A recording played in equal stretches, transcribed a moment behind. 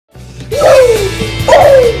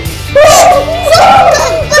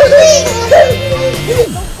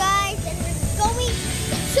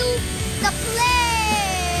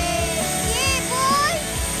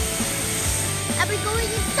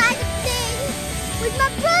with my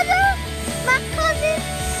brother, my cousin,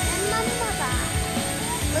 and my mother.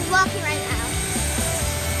 We're walking right now.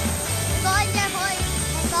 Go in there, boys.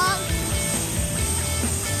 And go.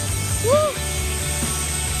 Woo!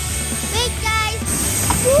 Wait, guys.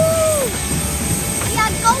 Woo! We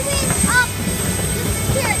are going up the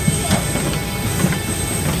staircase.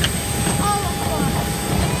 All of us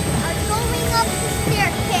are going up the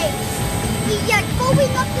staircase. We are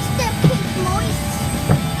going up the staircase, boys.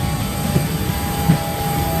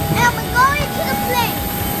 And we're going to the plane.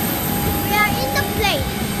 We are in the plane.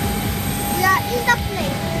 We are in the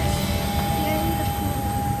plane. We are in the plane.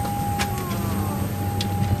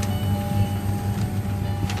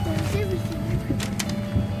 There's everything.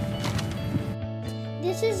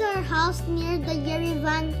 This is our house near the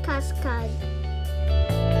Yerevan Cascade.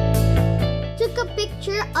 Took a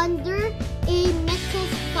picture under a metal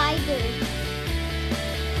spider.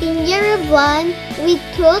 In Yerevan, we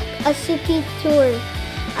took a city tour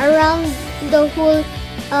around the whole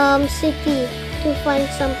city to find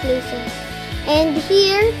some places. And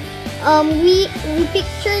here, we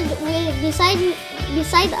pictured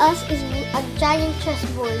beside us is a giant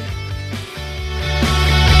chessboard.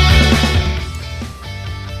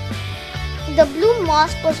 The Blue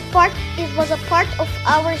Mosque was a part of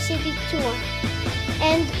our city tour.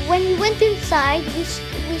 And when we went inside,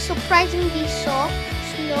 we surprisingly saw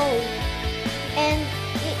snow, and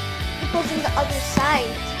it was on the other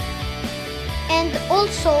side. And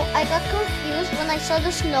also, I got confused when I saw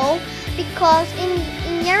the snow because in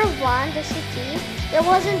Yerevan, the city, there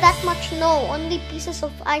wasn't that much snow, only pieces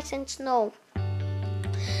of ice and snow.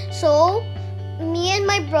 So, me and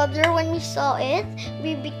my brother, when we saw it,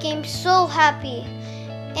 we became so happy.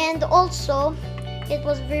 And also, it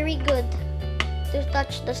was very good to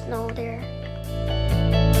touch the snow there.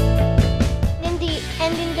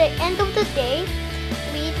 And in the end of the day,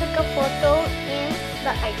 we took a photo in the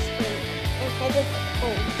ice cream and headed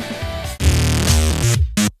home.